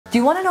Do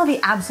you want to know the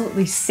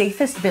absolutely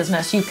safest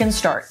business you can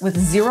start with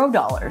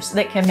 $0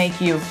 that can make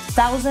you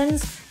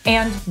thousands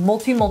and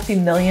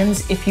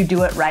multi-millions if you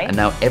do it right? And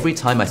now every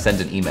time I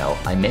send an email,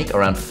 I make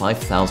around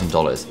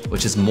 $5,000,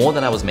 which is more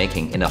than I was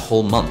making in a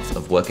whole month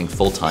of working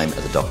full-time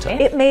as a doctor.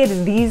 It made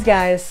these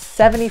guys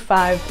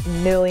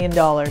 $75 million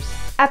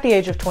at the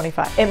age of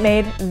 25. It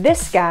made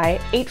this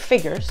guy 8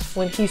 figures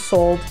when he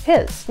sold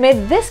his. It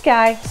made this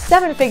guy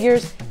 7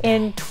 figures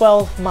in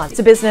 12 months.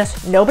 It's a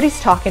business nobody's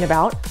talking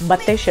about, but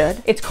they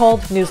should. It's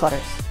called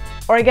newsletters.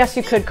 Or I guess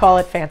you could call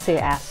it fancy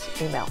ass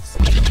emails.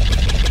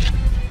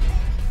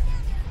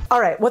 All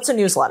right, what's a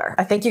newsletter?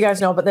 I think you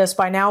guys know about this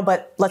by now,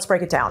 but let's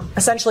break it down.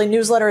 Essentially,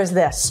 newsletter is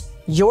this: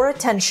 your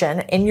attention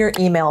in your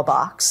email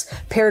box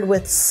paired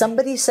with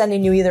somebody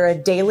sending you either a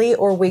daily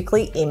or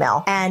weekly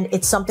email. And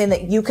it's something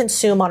that you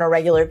consume on a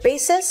regular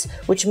basis,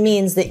 which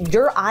means that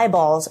your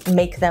eyeballs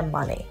make them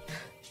money.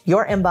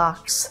 Your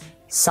inbox,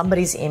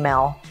 somebody's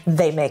email,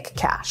 they make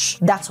cash.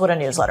 That's what a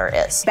newsletter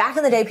is. Back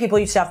in the day, people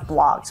used to have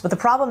blogs, but the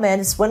problem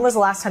is, when was the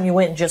last time you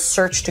went and just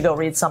searched to go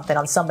read something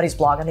on somebody's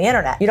blog on the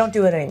internet? You don't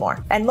do it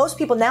anymore. And most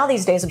people now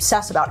these days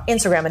obsess about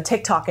Instagram and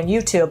TikTok and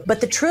YouTube,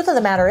 but the truth of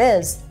the matter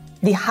is,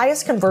 the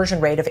highest conversion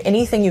rate of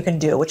anything you can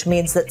do, which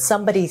means that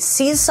somebody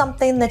sees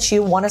something that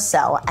you want to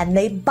sell and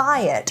they buy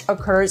it,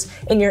 occurs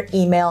in your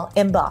email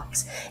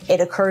inbox. It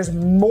occurs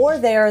more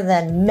there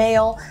than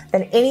mail,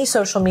 than any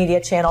social media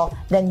channel,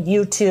 than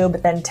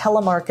YouTube, than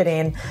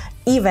telemarketing,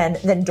 even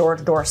than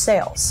door-to-door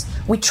sales.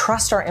 We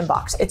trust our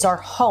inbox. It's our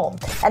home.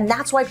 And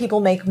that's why people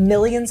make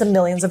millions and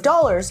millions of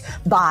dollars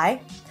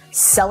by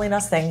selling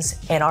us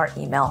things in our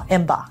email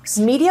inbox.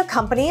 Media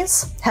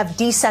companies have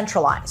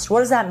decentralized.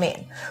 What does that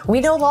mean? We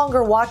no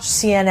longer watch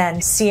CNN,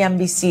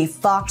 CNBC,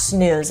 Fox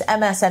News,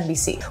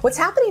 MSNBC. What's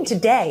happening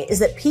today is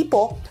that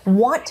people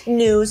want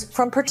news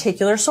from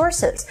particular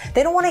sources.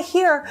 They don't want to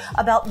hear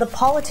about the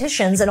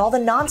politicians and all the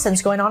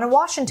nonsense going on in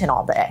Washington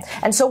all day.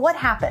 And so what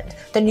happened?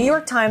 The New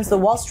York Times, the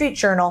Wall Street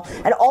Journal,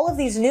 and all of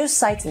these news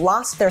sites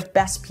lost their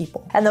best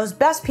people. And those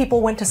best people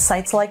went to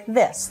sites like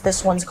this.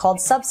 This one's called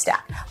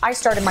Substack. I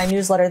started my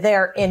newsletter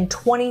there in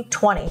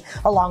 2020,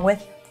 along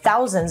with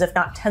thousands, if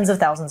not tens of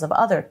thousands of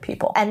other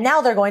people. And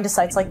now they're going to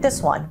sites like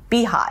this one,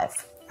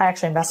 Beehive. I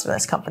actually invested in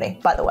this company,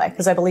 by the way,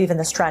 because I believe in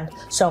this trend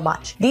so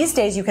much. These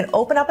days, you can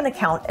open up an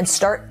account and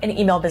start an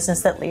email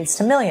business that leads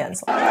to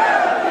millions.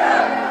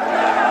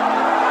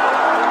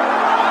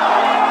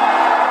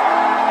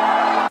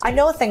 I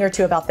know a thing or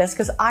two about this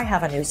because I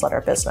have a newsletter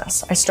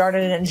business. I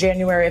started it in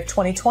January of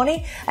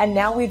 2020, and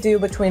now we do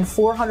between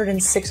 $400,000 and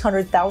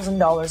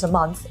 $600,000 a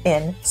month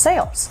in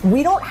sales.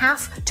 We don't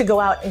have to go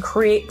out and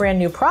create brand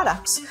new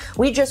products.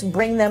 We just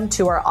bring them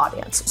to our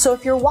audience. So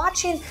if you're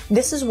watching,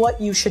 this is what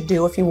you should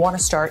do if you want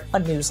to start a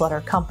newsletter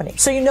company.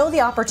 So you know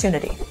the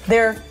opportunity.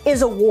 There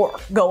is a war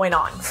going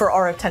on for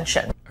our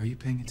attention. Are you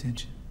paying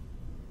attention?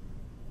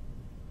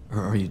 Or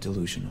are you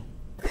delusional?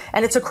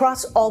 And it's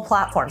across all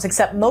platforms,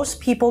 except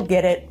most people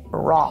get it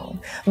wrong.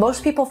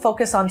 Most people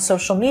focus on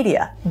social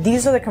media.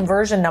 These are the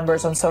conversion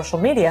numbers on social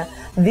media.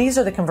 These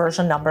are the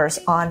conversion numbers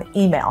on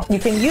email. You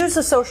can use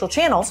the social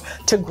channels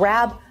to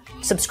grab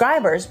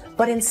subscribers,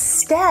 but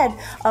instead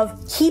of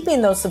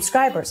keeping those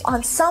subscribers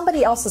on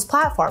somebody else's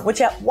platform,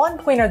 which at one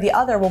point or the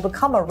other will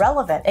become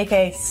irrelevant,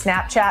 aka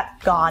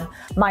Snapchat, gone,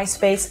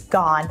 MySpace,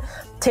 gone,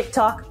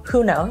 TikTok,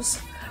 who knows?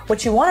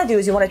 What you want to do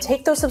is you want to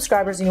take those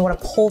subscribers and you want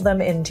to pull them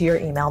into your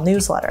email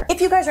newsletter. If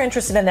you guys are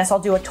interested in this, I'll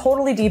do a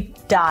totally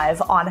deep dive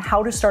on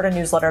how to start a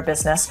newsletter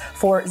business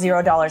for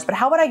 $0. But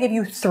how about I give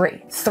you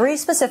three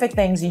specific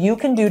things you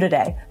can do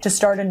today to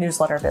start a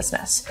newsletter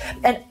business?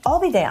 And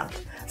I'll be damned.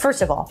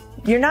 First of all,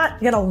 you're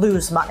not going to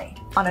lose money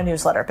on a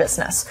newsletter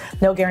business.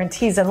 No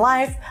guarantees in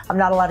life. I'm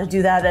not allowed to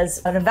do that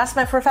as an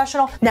investment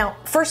professional. Now,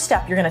 first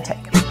step you're going to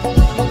take.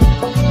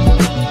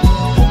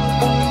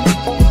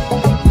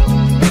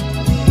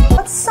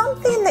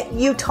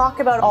 You talk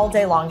about all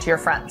day long to your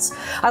friends.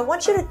 I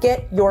want you to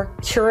get your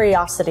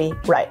curiosity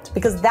right,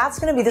 because that's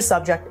going to be the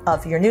subject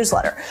of your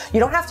newsletter.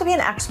 You don't have to be an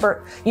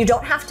expert. You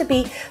don't have to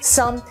be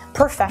some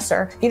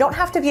professor. You don't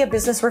have to be a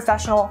business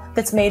professional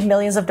that's made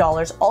millions of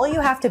dollars. All you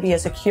have to be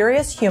is a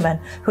curious human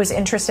who is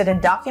interested in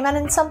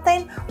documenting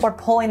something or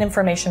pulling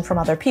information from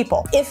other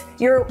people. If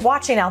you're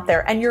watching out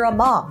there and you're a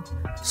mom,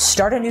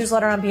 start a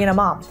newsletter on being a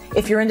mom.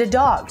 If you're into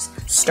dogs,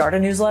 start a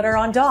newsletter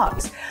on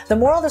dogs. The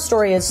moral of the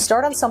story is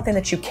start on something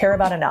that you care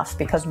about enough,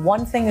 because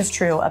one thing is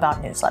true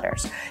about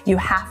newsletters. You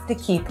have to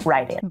keep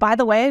writing. By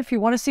the way, if you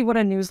want to see what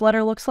a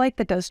newsletter looks like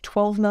that does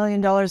 $12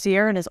 million a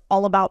year and is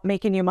all about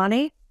making you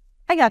money,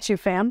 I got you,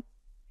 fam.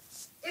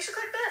 You should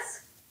click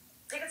this.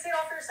 You can see it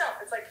all for yourself.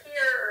 It's like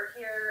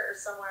here or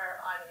somewhere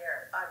on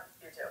here on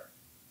YouTube.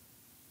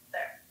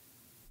 There.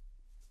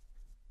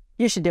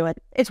 You should do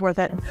it. It's worth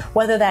it.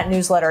 Whether that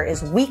newsletter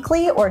is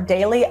weekly or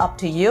daily, up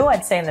to you.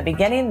 I'd say in the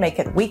beginning, make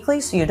it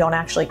weekly so you don't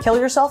actually kill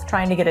yourself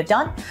trying to get it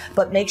done,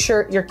 but make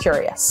sure you're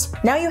curious.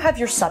 Now you have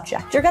your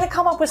subject. You're going to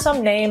come up with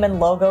some name and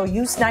logo.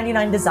 Use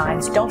 99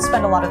 Designs. Don't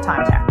spend a lot of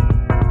time there.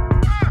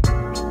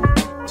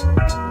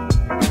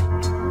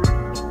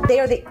 They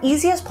are the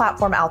easiest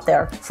platform out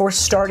there for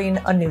starting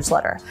a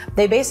newsletter.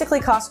 They basically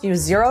cost you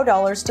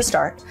 $0 to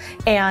start,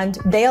 and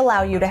they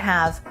allow you to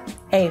have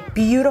a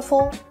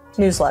beautiful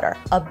newsletter,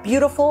 a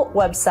beautiful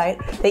website.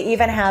 They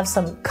even have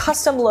some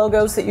custom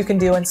logos that you can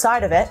do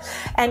inside of it,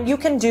 and you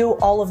can do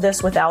all of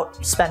this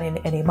without spending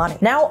any money.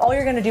 Now, all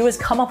you're going to do is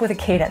come up with a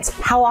cadence.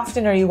 How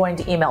often are you going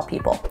to email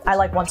people? I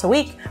like once a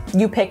week.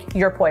 You pick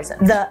your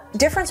poison. The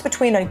difference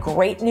between a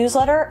great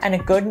newsletter and a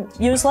good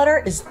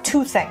newsletter is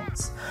two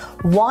things.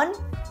 One,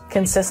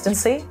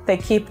 consistency. They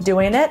keep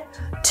doing it.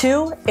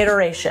 Two,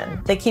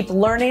 iteration. They keep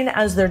learning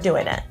as they're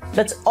doing it.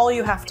 That's all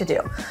you have to do.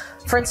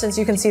 For instance,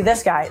 you can see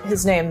this guy,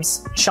 his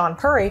name's Sean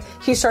Puri.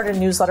 He started a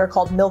newsletter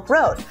called Milk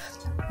Road.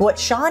 What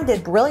Sean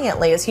did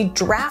brilliantly is he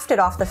drafted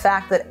off the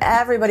fact that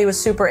everybody was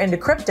super into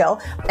crypto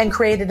and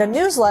created a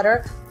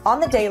newsletter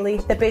on the daily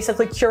that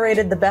basically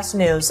curated the best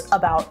news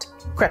about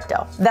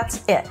crypto.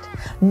 That's it.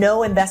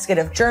 No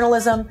investigative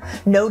journalism,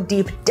 no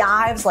deep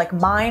dives like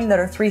mine that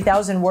are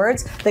 3,000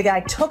 words. The guy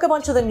took a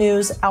bunch of the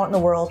news out in the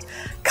world,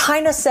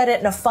 kind of said it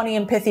in a funny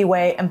and pithy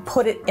way, and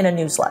put it in a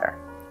newsletter.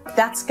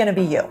 That's going to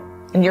be you,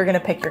 and you're going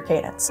to pick your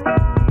cadence.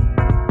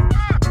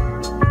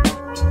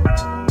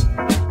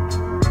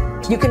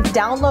 You can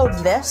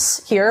download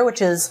this here,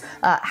 which is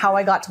how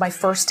I got to my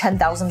first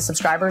 10,000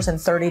 subscribers in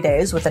 30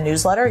 days with a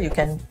newsletter. You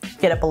can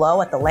get it below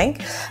at the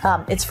link.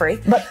 It's free,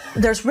 but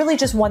there's really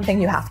just one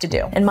thing you have to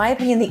do. In my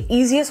opinion, the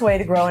easiest way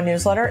to grow a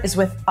newsletter is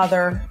with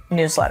other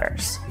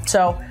newsletters.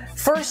 So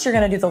first, you're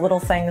going to do the little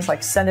things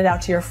like send it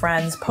out to your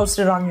friends, post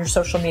it on your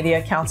social media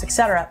accounts,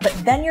 etc. But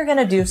then you're going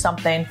to do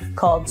something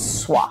called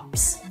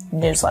swaps.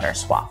 Newsletter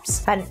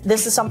swaps. And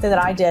this is something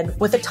that I did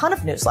with a ton of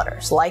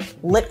newsletters, like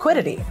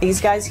Litquidity.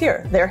 These guys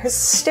here, they're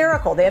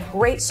hysterical. They have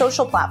great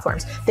social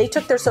platforms. They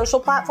took their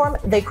social platform,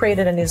 they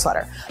created a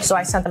newsletter. So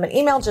I sent them an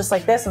email just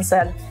like this and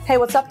said, hey,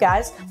 what's up,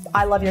 guys?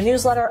 I love your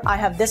newsletter. I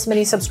have this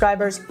many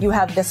subscribers. You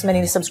have this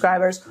many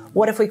subscribers.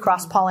 What if we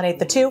cross-pollinate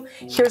the two?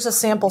 Here's a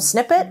sample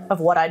snippet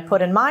of what I'd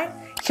put in mine.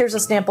 Here's a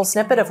sample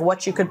snippet of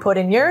what you could put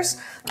in yours.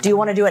 Do you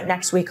want to do it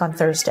next week on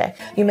Thursday?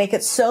 You make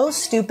it so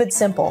stupid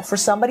simple for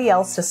somebody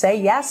else to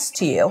say yes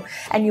to you,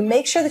 and you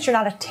make sure that you're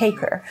not a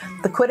taker.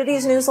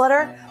 Liquidity's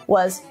newsletter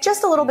was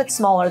just a little bit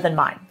smaller than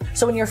mine.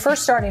 So when you're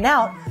first starting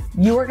out,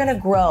 you are going to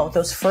grow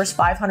those first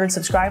 500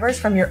 subscribers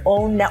from your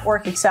own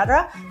network,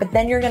 etc. But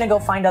then you're going to go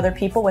find other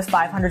people with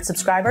 500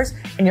 subscribers,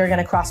 and you're going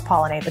to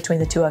cross-pollinate between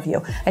the two of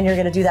you. And you're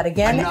going to do that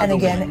again and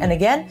again and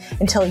again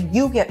until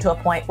you get to a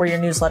point where your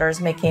newsletter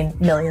is making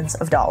millions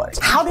of dollars.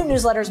 How do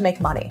newsletters make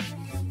money?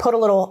 Put a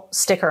little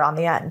sticker on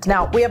the end.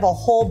 Now, we have a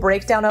whole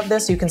breakdown of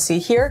this you can see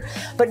here,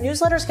 but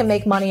newsletters can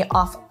make money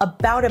off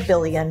about 1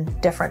 billion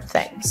different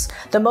things.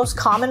 The most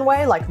common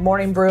way, like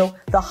Morning Brew,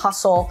 The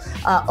Hustle,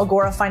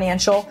 Agora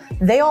Financial,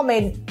 they all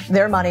made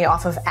their money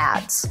off of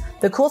ads.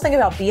 The cool thing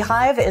about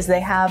Beehive is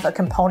they have a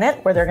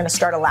component where they're going to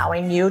start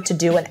allowing you to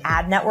do an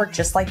ad network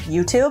just like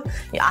YouTube.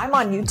 I'm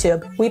on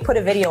YouTube. We put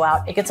a video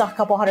out. It gets a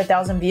couple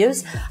 100,000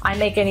 views. I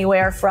make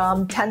anywhere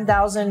from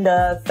 $10,000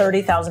 to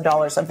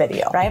 $30,000 a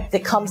video, right?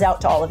 That comes out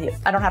to all of you.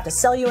 I don't have to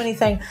sell you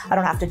anything. I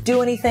don't have to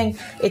do anything.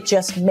 It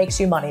just makes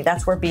you money.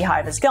 That's where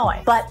Beehive is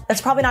going. But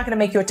that's probably not going to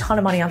make you a ton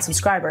of money on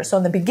subscribers. So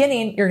in the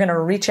beginning, you're going to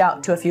reach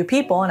out to a few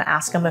people and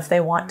ask them if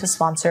they want to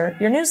sponsor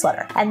your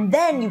newsletter. And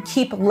then you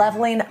keep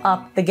leveling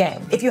up the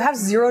game. If you have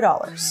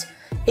 $0,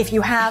 if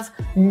you have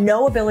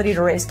no ability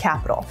to raise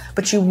capital,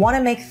 but you want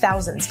to make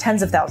thousands,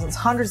 tens of thousands,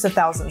 hundreds of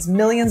thousands,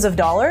 millions of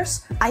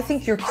dollars, I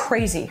think you're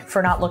crazy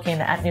for not looking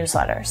at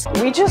newsletters.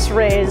 We just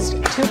raised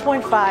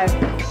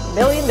 $2.5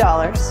 million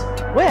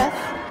with